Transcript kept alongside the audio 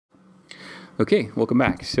Okay, welcome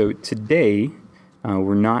back. So today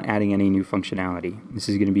we're not adding any new functionality. This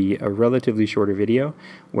is going to be a relatively shorter video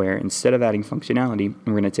where instead of adding functionality,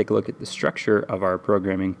 we're going to take a look at the structure of our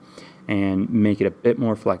programming and make it a bit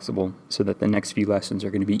more flexible so that the next few lessons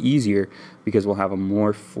are going to be easier because we'll have a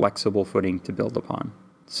more flexible footing to build upon.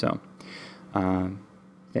 So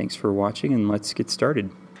thanks for watching and let's get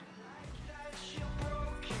started.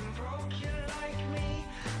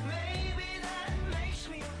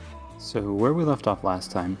 So where we left off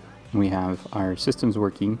last time, we have our systems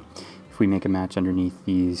working. If we make a match underneath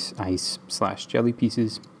these ice/jelly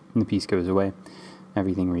pieces, and the piece goes away,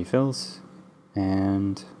 everything refills,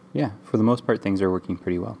 and yeah, for the most part things are working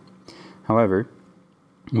pretty well. However,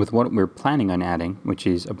 with what we're planning on adding, which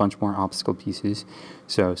is a bunch more obstacle pieces,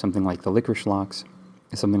 so something like the licorice blocks,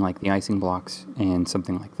 something like the icing blocks, and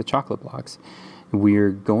something like the chocolate blocks,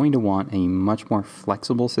 we're going to want a much more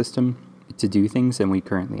flexible system to do things than we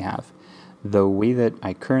currently have. The way that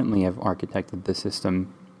I currently have architected the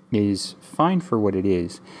system is fine for what it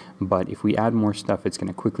is, but if we add more stuff, it's going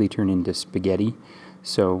to quickly turn into spaghetti.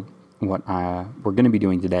 So what we're going to be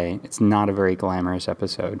doing today, it's not a very glamorous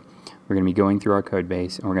episode. We're going to be going through our code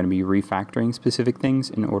base, and we're going to be refactoring specific things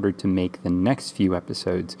in order to make the next few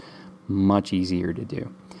episodes much easier to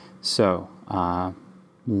do. So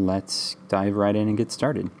let's dive right in and get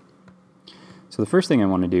started. So the first thing I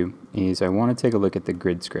want to do is I want to take a look at the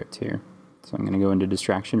grid script here. So I'm going to go into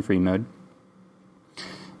distraction-free mode.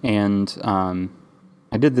 And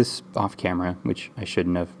I did this off camera, which I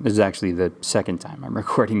shouldn't have. This is actually the second time I'm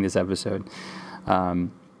recording this episode.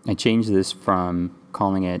 I changed this from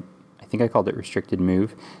calling it, I think I called it restricted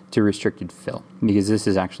move, to restricted fill, because this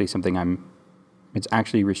is actually something it's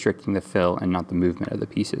actually restricting the fill and not the movement of the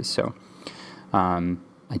pieces. So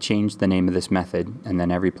I changed the name of this method, and then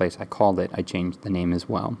every place I called it, I changed the name as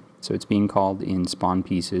well. So it's being called in spawn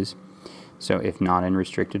pieces, so if not in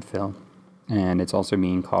restricted fill, and it's also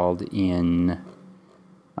being called in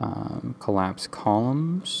collapse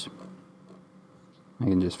columns. I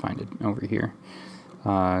can just find it over here.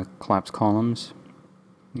 Collapse columns,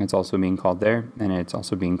 it's also being called there, and it's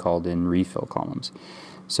also being called in refill columns.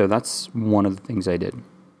 So that's one of the things I did.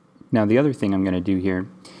 Now the other thing I'm going to do here,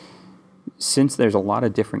 since there's a lot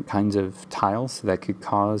of different kinds of tiles that could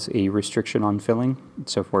cause a restriction on filling,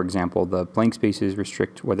 so for example the blank spaces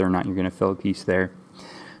restrict whether or not you're going to fill a piece there,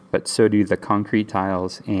 but so do the concrete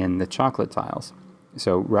tiles and the chocolate tiles.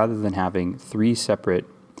 So rather than having three separate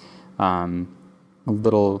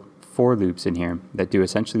little for loops in here that do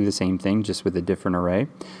essentially the same thing just with a different array,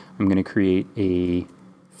 I'm going to create a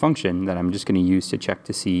function that I'm just going to use to check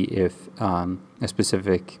to see if a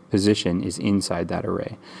specific position is inside that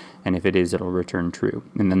array, and if it is, it'll return true.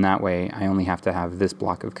 And then that way I only have to have this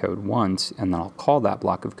block of code once, and then I'll call that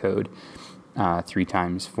block of code three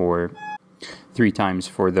times for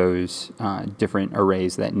those different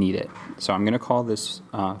arrays that need it. So I'm going to call this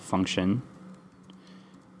function,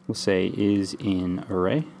 we'll say is in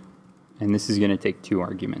array, and this is going to take two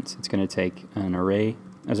arguments. It's going to take an array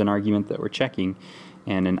as an argument that we're checking,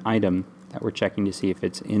 and an item that we're checking to see if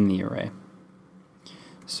it's in the array.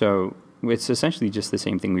 So it's essentially just the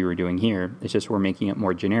same thing we were doing here. It's just we're making it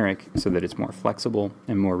more generic so that it's more flexible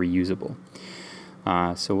and more reusable.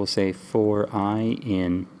 So we'll say for I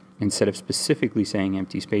in, instead of specifically saying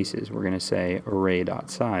empty spaces, we're going to say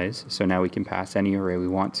array.size. So now we can pass any array we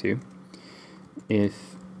want to.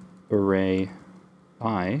 If array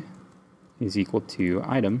I is equal to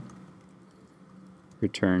item,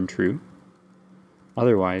 return true.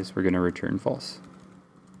 Otherwise, we're going to return false.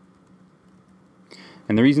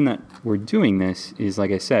 And the reason that we're doing this is,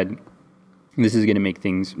 like I said, this is going to make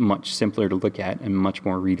things much simpler to look at and much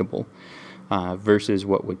more readable versus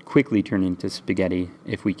what would quickly turn into spaghetti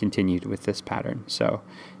if we continued with this pattern. So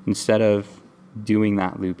instead of doing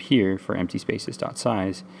that loop here for empty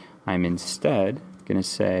spaces.size, I'm instead going to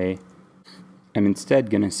say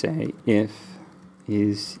if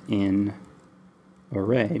is in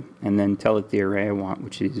array, and then tell it the array I want,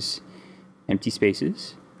 which is empty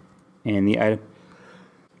spaces, and the item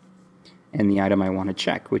I want to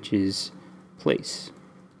check, which is place.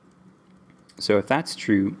 So if that's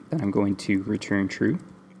true, then I'm going to return true,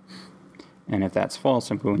 and if that's false,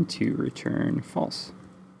 I'm going to return false.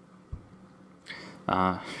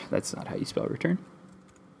 That's not how you spell return.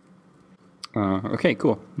 Okay,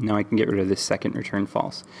 cool. Now I can get rid of this second return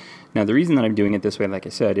false. Now the reason that I'm doing it this way, like I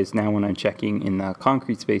said, is now when I'm checking in the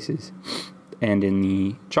concrete spaces and in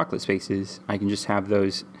the chocolate spaces, I can just have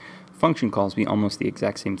those function calls be almost the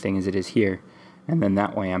exact same thing as it is here, and then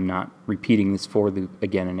that way I'm not repeating this for loop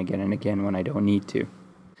again and again and again when I don't need to.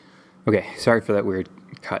 Okay, sorry for that weird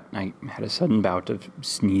cut. I had a sudden bout of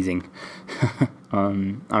sneezing. All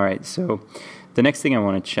right, so the next thing I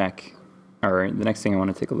want to check, or the next thing I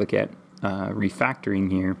want to take a look at,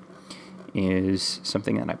 refactoring here, is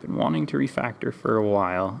something that I've been wanting to refactor for a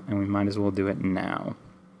while, and we might as well do it now.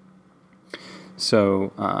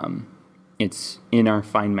 So it's in our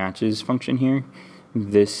find matches function here.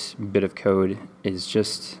 This bit of code is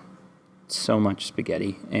just so much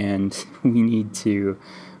spaghetti, and we need to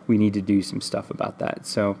do some stuff about that.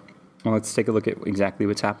 So let's take a look at exactly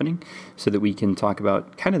what's happening so that we can talk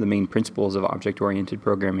about kind of the main principles of object-oriented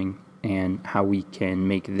programming and how we can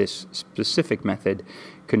make this specific method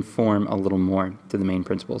conform a little more to the main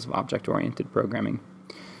principles of object-oriented programming.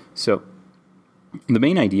 So the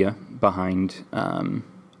main idea behind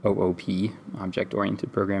OOP,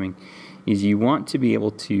 object-oriented programming, is you want to be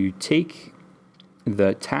able to take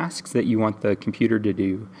the tasks that you want the computer to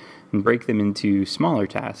do and break them into smaller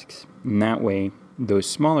tasks. And that way, those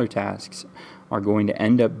smaller tasks are going to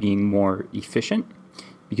end up being more efficient,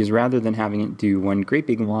 because rather than having it do one great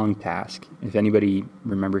big long task, if anybody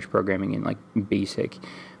remembers programming in like BASIC,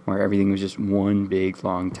 where everything was just one big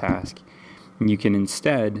long task, you can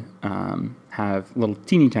instead have little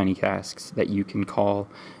teeny tiny tasks that you can call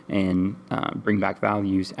and bring back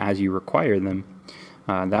values as you require them.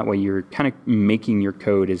 That way you're kind of making your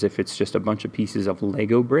code as if it's just a bunch of pieces of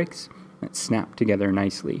Lego bricks that snap together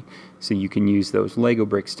nicely. So you can use those Lego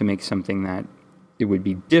bricks to make something that it would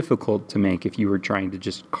be difficult to make if you were trying to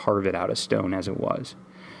just carve it out of stone as it was.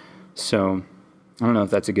 So I don't know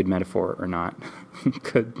if that's a good metaphor or not.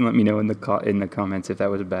 Could let me know in the comments if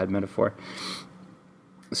that was a bad metaphor.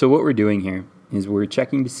 So what we're doing here is we're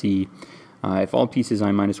checking to see if all pieces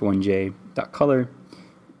i-1j.color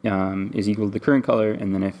is equal to the current color,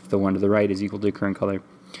 and then if the one to the right is equal to the current color.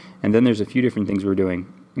 And then there's a few different things we're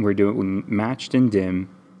doing. We're doing matched and dim,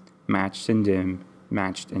 matched and dim,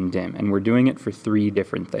 matched and dim. And we're doing it for 3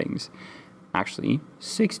 different things. Actually,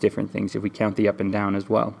 6 different things if we count the up and down as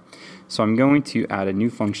well. So I'm going to add a new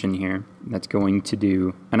function here that's going to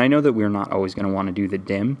do, and I know that we're not always going to want to do the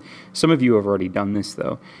dim. Some of you have already done this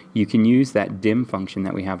though. You can use that dim function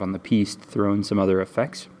that we have on the piece to throw in some other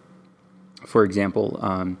effects. For example,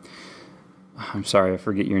 I'm sorry, I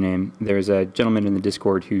forget your name. There's a gentleman in the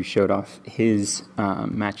Discord who showed off his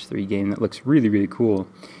match 3 game that looks really, really cool.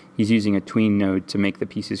 He's using a tween node to make the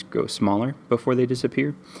pieces go smaller before they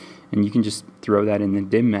disappear. And you can just throw that in the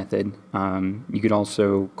dim method. You could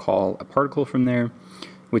also call a particle from there,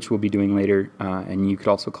 which we'll be doing later. And you could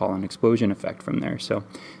also call an explosion effect from there. So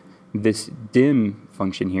this dim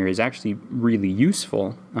function here is actually really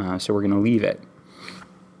useful. So we're going to leave it.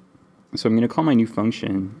 So I'm going to call my new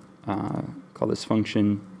function, call this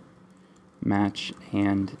function match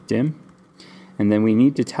and dim. And then we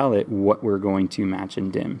need to tell it what we're going to match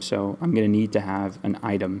and dim. So I'm going to need to have an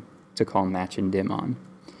item to call match and dim on.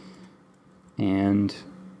 And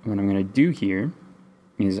what I'm going to do here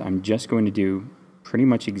is I'm just going to do pretty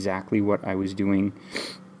much exactly what I was doing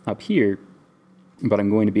up here, but I'm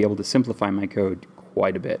going to be able to simplify my code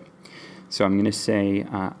quite a bit. So I'm going to say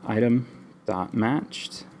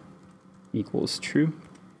item.matched equals true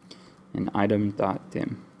and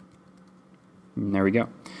item.dim. And there we go.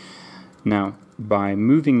 Now, by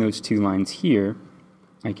moving those 2 lines here,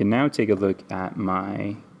 I can now take a look at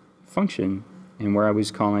my function, and where I was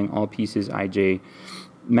calling all pieces ij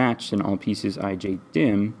matched and all pieces ij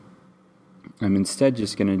dim, I'm instead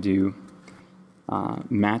just going to do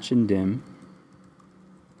match and dim,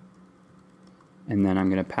 and then I'm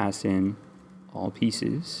going to pass in all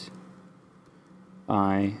pieces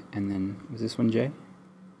I, and then was this one j?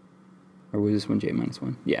 Or was this one j minus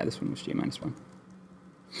 1? Yeah, this one was j minus 1.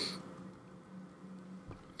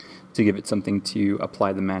 To give it something to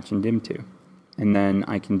apply the match and dim to. And then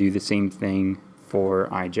I can do the same thing for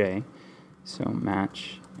ij. So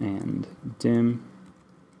match and dim,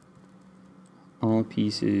 all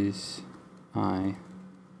pieces I,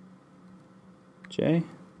 j.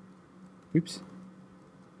 Oops.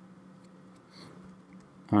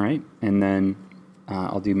 All right, and then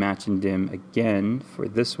I'll do match and dim again for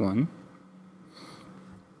this one.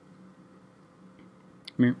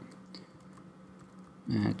 Come here.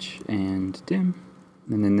 Match and dim.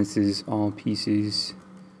 And then this is all pieces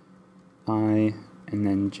I, and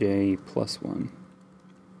then j plus 1.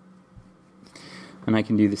 And I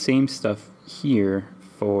can do the same stuff here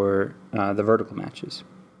for the vertical matches.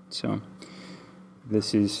 So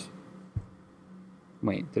this is,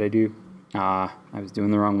 wait, did I do? I was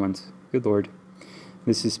doing the wrong ones. Good lord.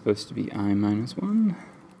 This is supposed to be I minus 1,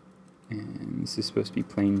 and this is supposed to be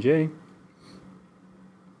plain j,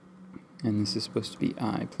 and this is supposed to be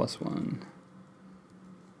I plus 1.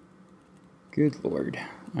 Good Lord.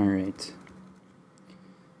 All right.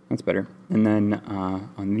 That's better. And then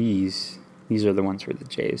on these are the ones where the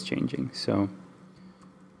J is changing. So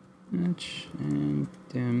match and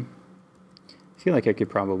dim. I feel like I could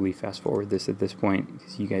probably fast forward this at this point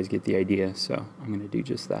because you guys get the idea. So I'm going to do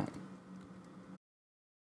just that.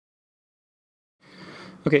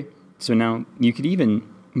 Okay, so now you could even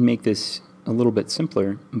make this a little bit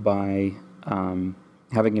simpler by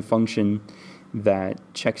having a function that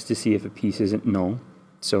checks to see if a piece isn't null.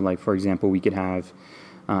 So like, for example, we could have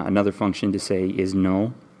another function to say is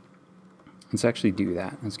null. Let's actually do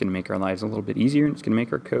that. That's going to make our lives a little bit easier, and it's going to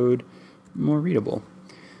make our code more readable.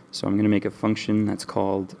 So I'm going to make a function that's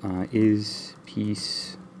called is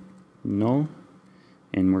piece null,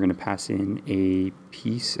 and we're going to pass in a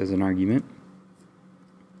piece as an argument.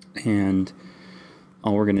 And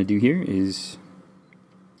all we're going to do here is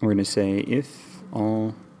we're going to say if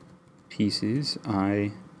all pieces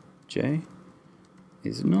I, j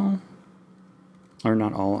is null, or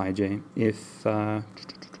not all ij, if, oh,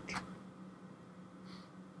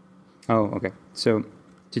 okay, so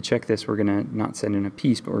to check this, we're going to not send in a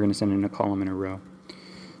piece, but we're going to send in a column and a row.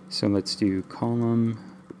 So let's do column,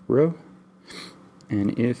 row,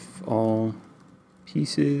 and if all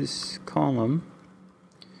pieces, column,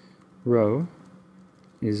 row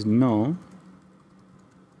is null,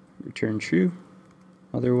 return true,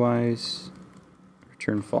 otherwise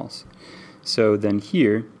return false. So then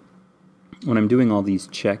here, when I'm doing all these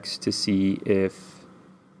checks to see if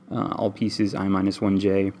all pieces I minus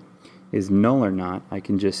 1j is null or not, I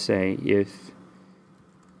can just say if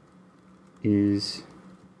is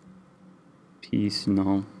piece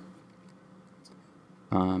null.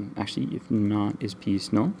 Actually, if not is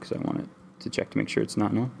piece null, because I want it to check to make sure it's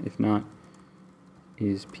not null. If not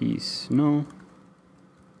is piece null,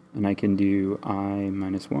 and I can do I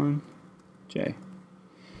minus 1j.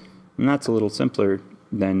 And that's a little simpler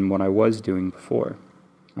than what I was doing before.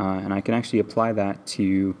 And I can actually apply that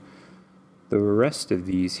to the rest of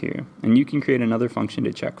these here. And you can create another function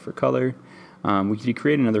to check for color. We could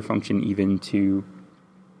create another function even to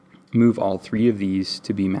move all three of these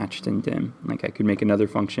to be matched in dim. Like I could make another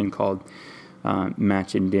function called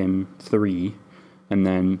match in dim 3, and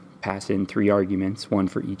then pass in 3 arguments, 1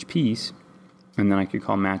 for each piece, and then I could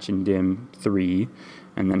call match in dim 3,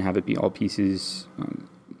 and then have it be all pieces.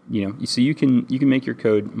 You know, so you can make your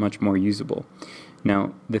code much more usable.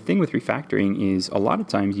 Now, the thing with refactoring is a lot of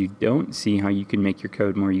times you don't see how you can make your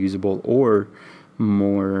code more usable or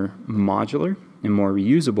more modular and more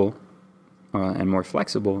reusable and more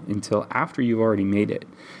flexible until after you've already made it.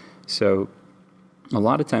 So a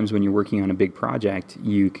lot of times when you're working on a big project,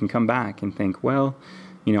 you can come back and think, well,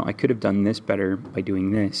 you know, I could have done this better by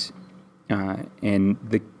doing this. And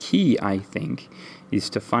the key, I think, is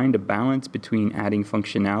to find a balance between adding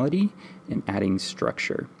functionality and adding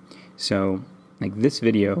structure. So, like this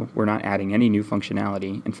video, we're not adding any new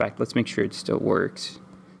functionality. In fact, let's make sure it still works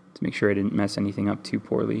to make sure I didn't mess anything up too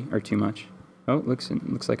poorly or too much. Oh, it looks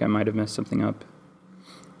like I might have messed something up.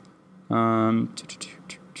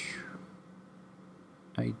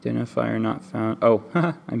 Identifier not found. Oh,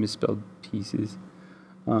 I misspelled pieces.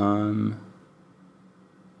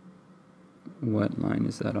 What line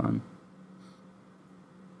is that on?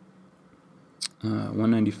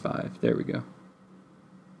 195. There we go.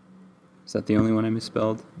 Is that the only one I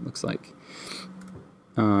misspelled? Looks like.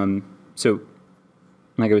 So,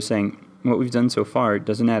 like I was saying, what we've done so far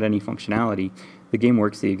doesn't add any functionality. The game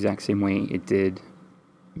works the exact same way it did,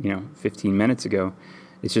 15 minutes ago.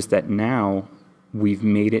 It's just that now we've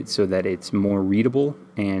made it so that it's more readable,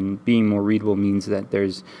 and being more readable means that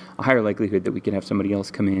there's a higher likelihood that we can have somebody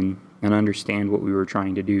else come in and understand what we were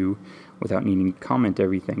trying to do without needing to comment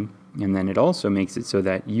everything. And then it also makes it so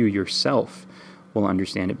that you yourself will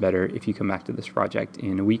understand it better if you come back to this project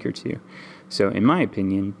in a week or two. So in my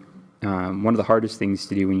opinion, one of the hardest things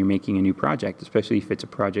to do when you're making a new project, especially if it's a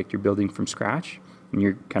project you're building from scratch and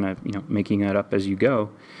you're kind of making it up as you go,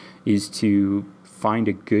 is to find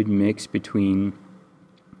a good mix between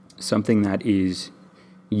something that is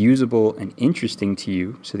usable and interesting to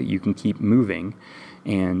you so that you can keep moving,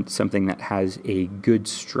 and something that has a good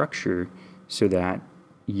structure so that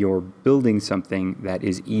you're building something that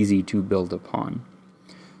is easy to build upon.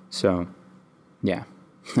 So yeah,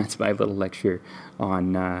 that's my little lecture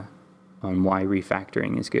on why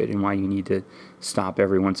refactoring is good and why you need to stop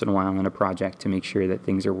every once in a while in a project to make sure that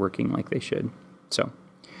things are working like they should. So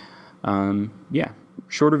yeah,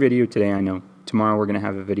 shorter video today, I know. Tomorrow we're going to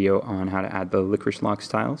have a video on how to add the licorice locks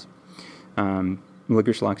tiles.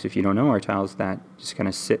 Licorice locks, if you don't know, are tiles that just kind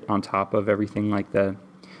of sit on top of everything like the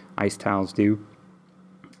ice tiles do.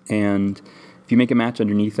 And if If you make a match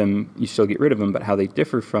underneath them, you still get rid of them, but how they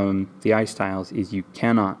differ from the ice tiles is you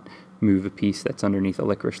cannot move a piece that's underneath a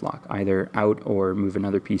licorice lock, either out or move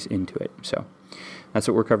another piece into it. So that's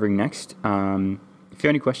what we're covering next. If you have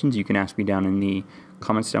any questions, you can ask me down in the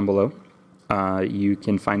comments down below. You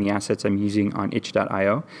can find the assets I'm using on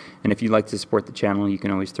itch.io, and if you'd like to support the channel, you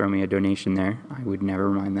can always throw me a donation there. I would never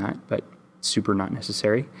mind that, but super not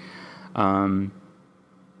necessary.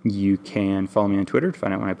 You can follow me on Twitter to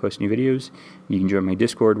find out when I post new videos. You can join my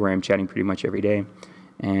Discord where I'm chatting pretty much every day.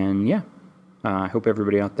 And yeah, I hope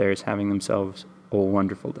everybody out there is having themselves a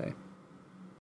wonderful day.